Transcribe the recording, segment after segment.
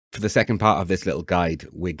For the second part of this little guide,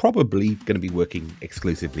 we're probably going to be working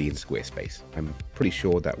exclusively in Squarespace. I'm pretty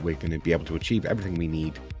sure that we're going to be able to achieve everything we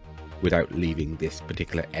need without leaving this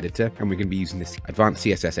particular editor, and we're going to be using this advanced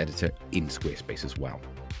CSS editor in Squarespace as well.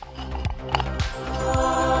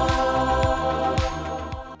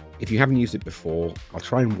 If you haven't used it before, I'll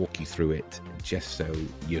try and walk you through it just so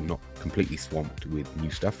you're not completely swamped with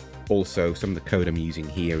new stuff. Also, some of the code I'm using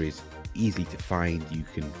here is easy to find. You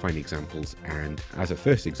can find examples, and as a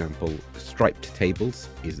first example, striped tables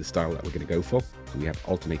is the style that we're going to go for. So we have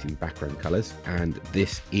alternating background colors, and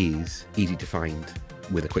this is easy to find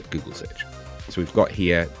with a quick Google search. So we've got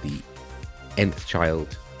here the nth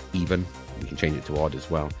child even. We can change it to odd as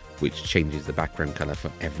well, which changes the background color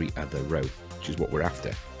for every other row, which is what we're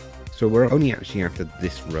after. So we're only actually after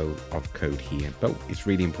this row of code here, but it's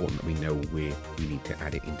really important that we know where we need to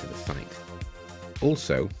add it into the site.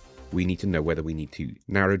 Also, we need to know whether we need to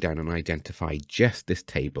narrow down and identify just this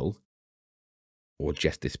table or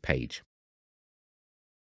just this page.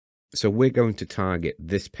 So we're going to target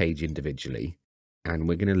this page individually, and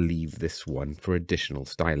we're going to leave this one for additional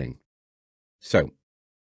styling. So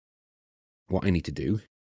what I need to do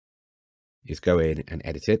is go in and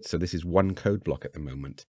edit it. So this is one code block at the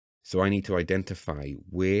moment. So I need to identify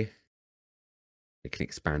where I can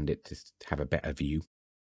expand it to have a better view,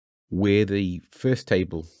 where the first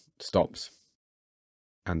table stops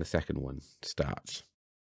and the second one starts.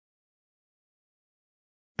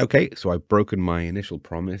 Okay, so I've broken my initial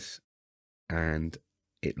promise, and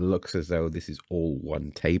it looks as though this is all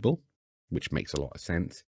one table, which makes a lot of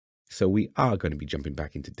sense. So we are going to be jumping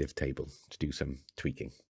back into div table to do some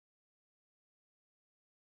tweaking.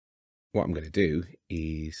 What I'm going to do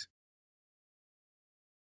is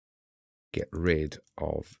get rid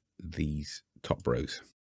of these top rows.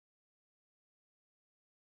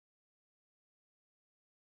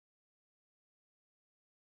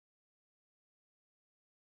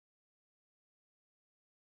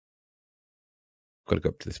 Got to go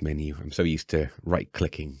up to this menu. I'm so used to right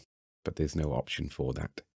clicking, but there's no option for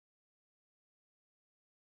that.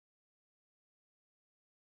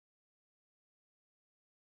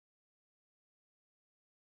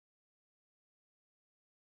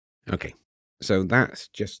 Okay, so that's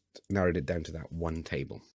just narrowed it down to that one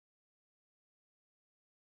table.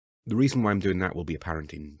 The reason why I'm doing that will be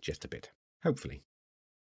apparent in just a bit, hopefully.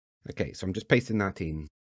 Okay, so I'm just pasting that in,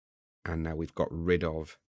 and now we've got rid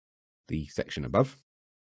of the section above.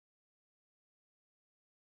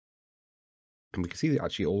 And we can see that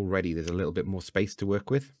actually already there's a little bit more space to work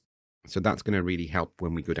with. So that's going to really help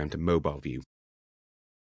when we go down to mobile view.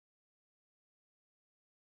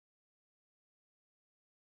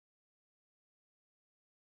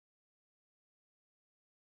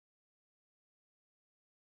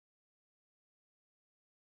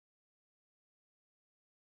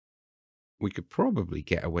 We could probably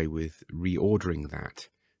get away with reordering that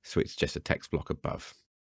so it's just a text block above.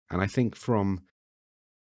 And I think from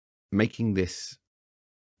making this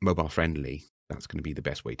mobile friendly, that's going to be the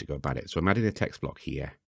best way to go about it. So I'm adding a text block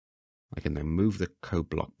here. I can then move the code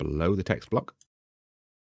block below the text block.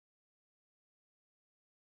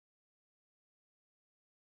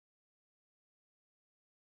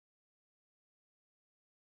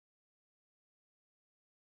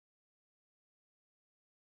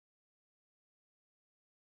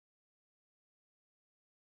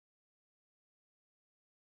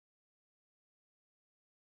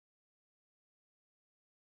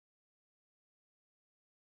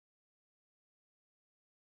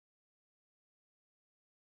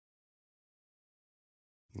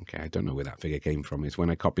 Okay, I don't know where that figure came from. It's when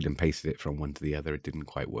I copied and pasted it from one to the other, it didn't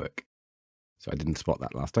quite work. So I didn't spot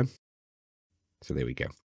that last time. So there we go.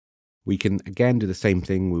 We can again do the same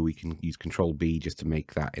thing where we can use Control B just to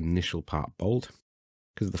make that initial part bold.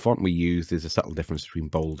 Because the font we use, there's a subtle difference between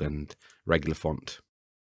bold and regular font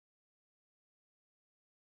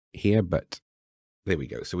here, but there we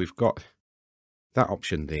go. So we've got that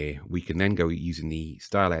option there. We can then go using the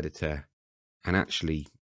style editor and actually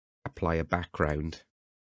apply a background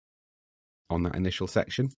on that initial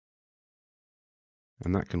section.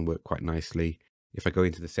 And that can work quite nicely. If I go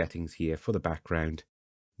into the settings here for the background,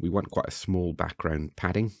 we want quite a small background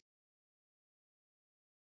padding.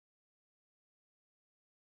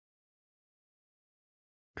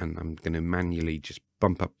 And I'm going to manually just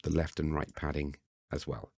bump up the left and right padding as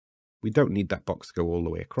well. We don't need that box to go all the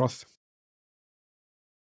way across.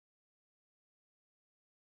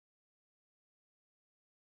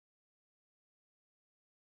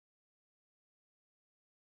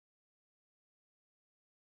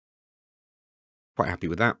 Quite happy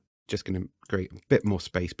with that. Just going to create a bit more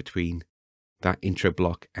space between that intro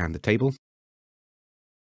block and the table.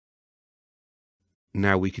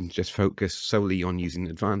 Now we can just focus solely on using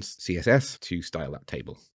advanced CSS to style that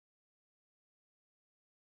table.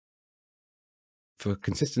 For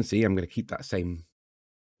consistency, I'm going to keep that same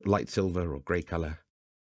light silver or gray color.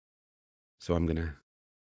 So I'm going to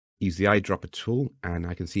use the eyedropper tool, and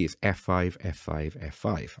I can see it's F5, F5,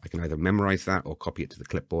 F5. I can either memorize that or copy it to the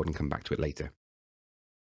clipboard and come back to it later.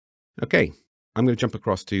 Okay, I'm going to jump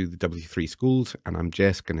across to the W3 schools, and I'm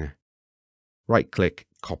just going to right-click,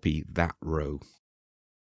 copy that row.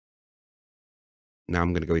 Now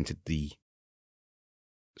I'm going to go into the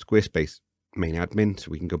Squarespace main admin,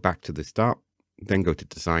 so we can go back to the start, then go to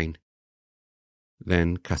design,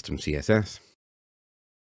 then custom CSS.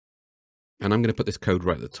 And I'm going to put this code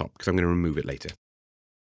right at the top because I'm going to remove it later.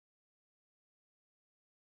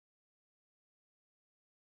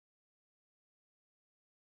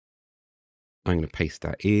 I'm going to paste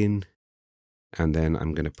that in, and then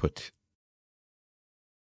I'm going to put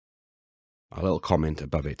a little comment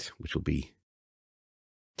above it, which will be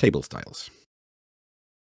table styles.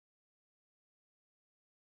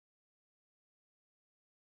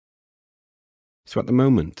 So at the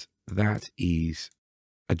moment, that is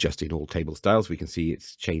adjusting all table styles. We can see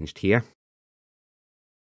it's changed here.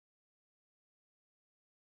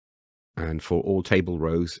 And for all table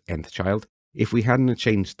rows, nth child. If we hadn't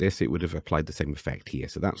changed this, it would have applied the same effect here.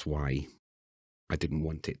 So that's why I didn't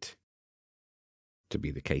want it to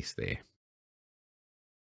be the case there.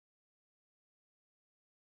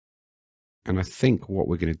 And I think what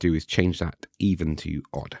we're going to do is change that even to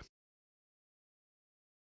odd.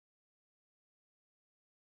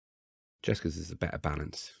 Just because there's a better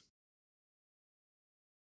balance.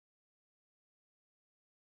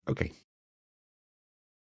 Okay.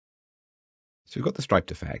 So we've got the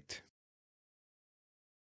striped effect.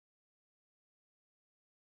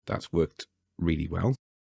 That's worked really well.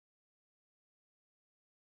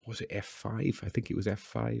 Was it F5? I think it was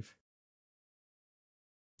F5.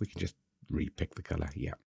 We can just re-pick the color.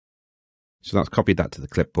 Yeah. So that's copied that to the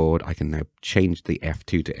clipboard. I can now change the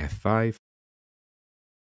F2 to F5.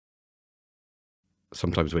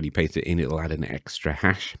 Sometimes when you paste it in, it'll add an extra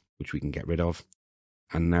hash, which we can get rid of.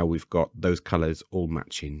 And now we've got those colors all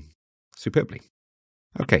matching superbly.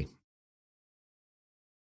 Okay.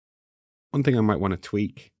 One thing I might want to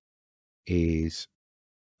tweak is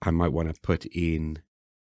I might want to put in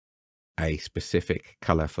a specific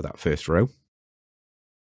color for that first row.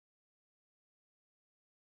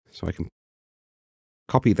 So I can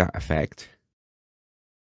copy that effect.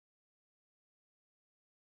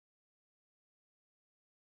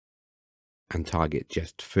 And target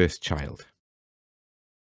just first child.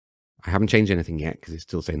 I haven't changed anything yet because it's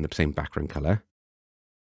still saying the same background color.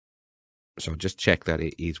 So I'll just check that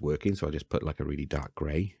it is working. So I'll just put like a really dark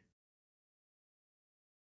gray.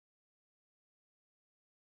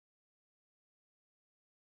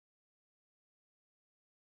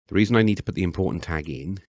 The reason I need to put the important tag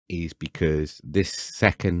in is because this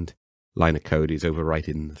second line of code is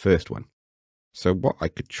overwriting the first one. So what I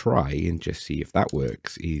could try and just see if that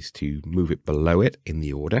works is to move it below it in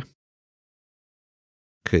the order.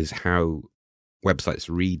 Because how websites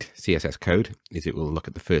read CSS code is it will look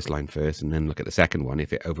at the first line first and then look at the second one.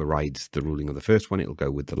 If it overrides the ruling of the first one, it'll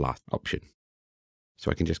go with the last option.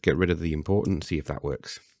 So I can just get rid of the important, see if that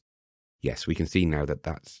works. Yes, we can see now that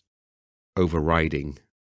that's overriding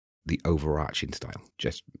the overarching style.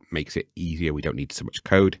 Just makes it easier. We don't need so much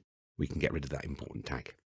code. We can get rid of that important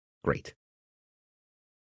tag. Great.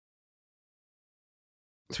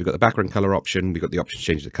 So we've got the background color option. We've got the option to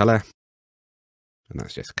change the color. And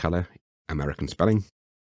that's just color, American spelling.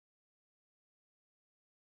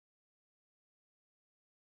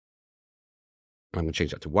 I'm going to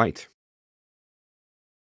change that to white.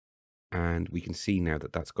 And we can see now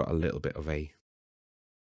that that's got a little bit of a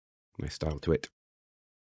nice style to it.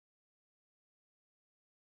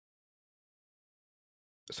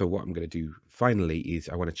 So what I'm going to do finally is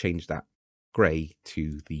I want to change that gray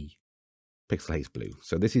to the Pixelhaze blue.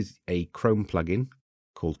 So this is a Chrome plugin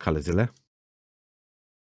called Colorzilla.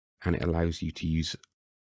 And it allows you to use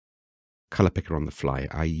color picker on the fly.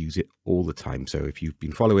 I use it all the time. So if you've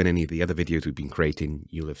been following any of the other videos we've been creating,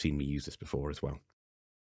 you'll have seen me use this before as well.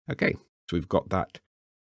 Okay, so we've got that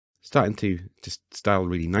starting to style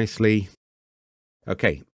really nicely.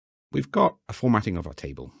 Okay, we've got a formatting of our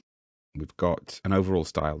table. We've got an overall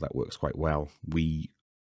style that works quite well. We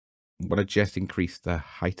want to just increase the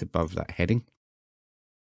height above that heading.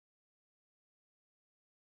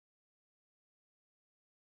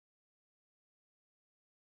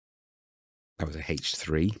 That was a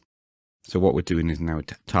H3. So what we're doing is now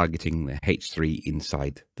targeting the H3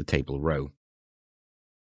 inside the table row.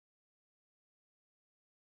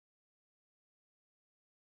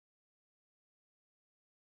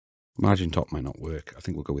 Margin top might not work. I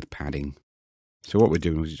think we'll go with padding. So what we're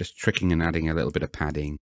doing is just tricking and adding a little bit of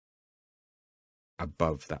padding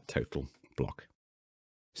above that total block.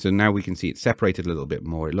 So now we can see it's separated a little bit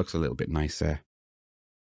more. It looks a little bit nicer.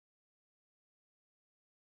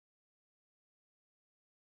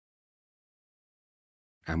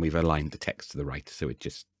 And we've aligned the text to the right, so it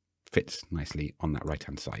just fits nicely on that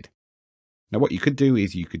right-hand side. Now what you could do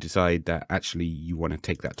is you could decide that actually you want to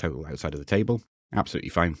take that total outside of the table. Absolutely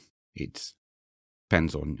fine. It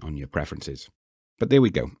depends on your preferences. But there we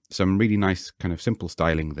go. Some really nice kind of simple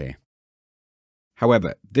styling there.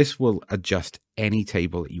 However, this will adjust any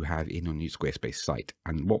table that you have in on your Squarespace site.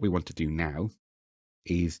 And what we want to do now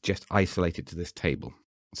is just isolate it to this table.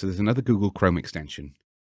 So there's another Google Chrome extension,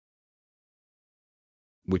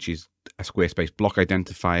 which is a Squarespace block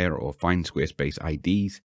identifier or find Squarespace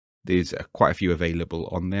IDs. There's quite a few available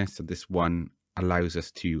on there. So this one allows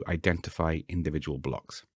us to identify individual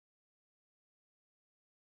blocks.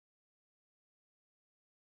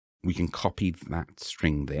 We can copy that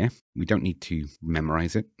string there. We don't need to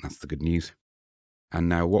memorize it. That's the good news. And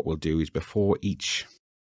now what we'll do is before each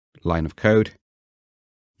line of code,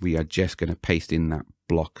 we are just going to paste in that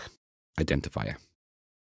block identifier.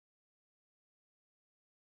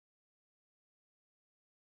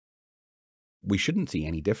 We shouldn't see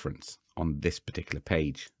any difference on this particular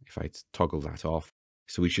page if I toggle that off.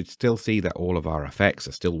 So we should still see that all of our effects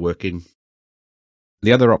are still working.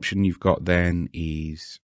 The other option you've got then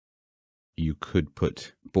is you could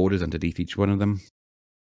put borders underneath each one of them.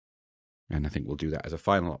 And I think we'll do that as a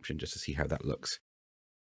final option just to see how that looks.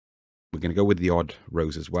 We're going to go with the odd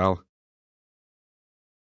rows as well.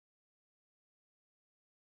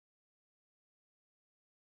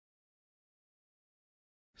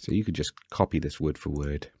 So you could just copy this word for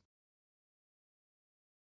word.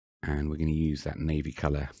 And we're going to use that navy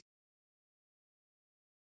color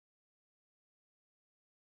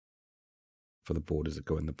for the borders that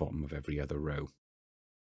go in the bottom of every other row.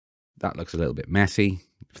 That looks a little bit messy.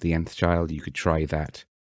 For the nth child, you could try that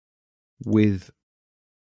with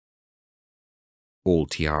all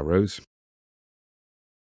TR rows.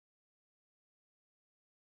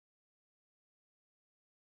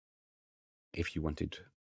 If you wanted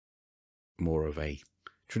more of a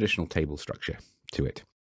traditional table structure to it.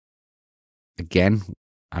 Again,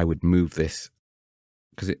 I would move this,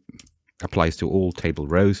 because it applies to all table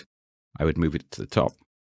rows, I would move it to the top,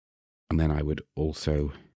 and then I would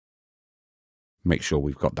also make sure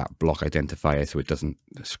we've got that block identifier so it doesn't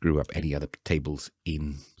screw up any other tables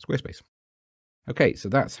in Squarespace. Okay, so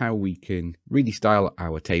that's how we can really style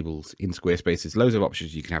our tables in Squarespace. There's loads of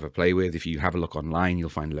options you can have a play with. If you have a look online, you'll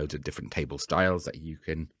find loads of different table styles that you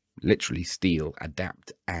can literally steal,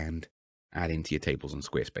 adapt, and add into your tables on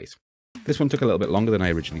Squarespace. This one took a little bit longer than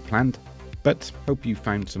I originally planned, but hope you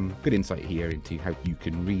found some good insight here into how you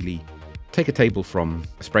can really take a table from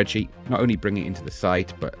a spreadsheet, not only bring it into the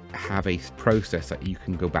site, but have a process that you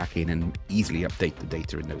can go back in and easily update the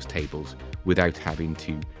data in those tables without having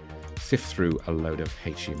to sift through a load of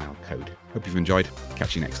HTML code. Hope you've enjoyed.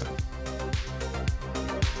 Catch you next time.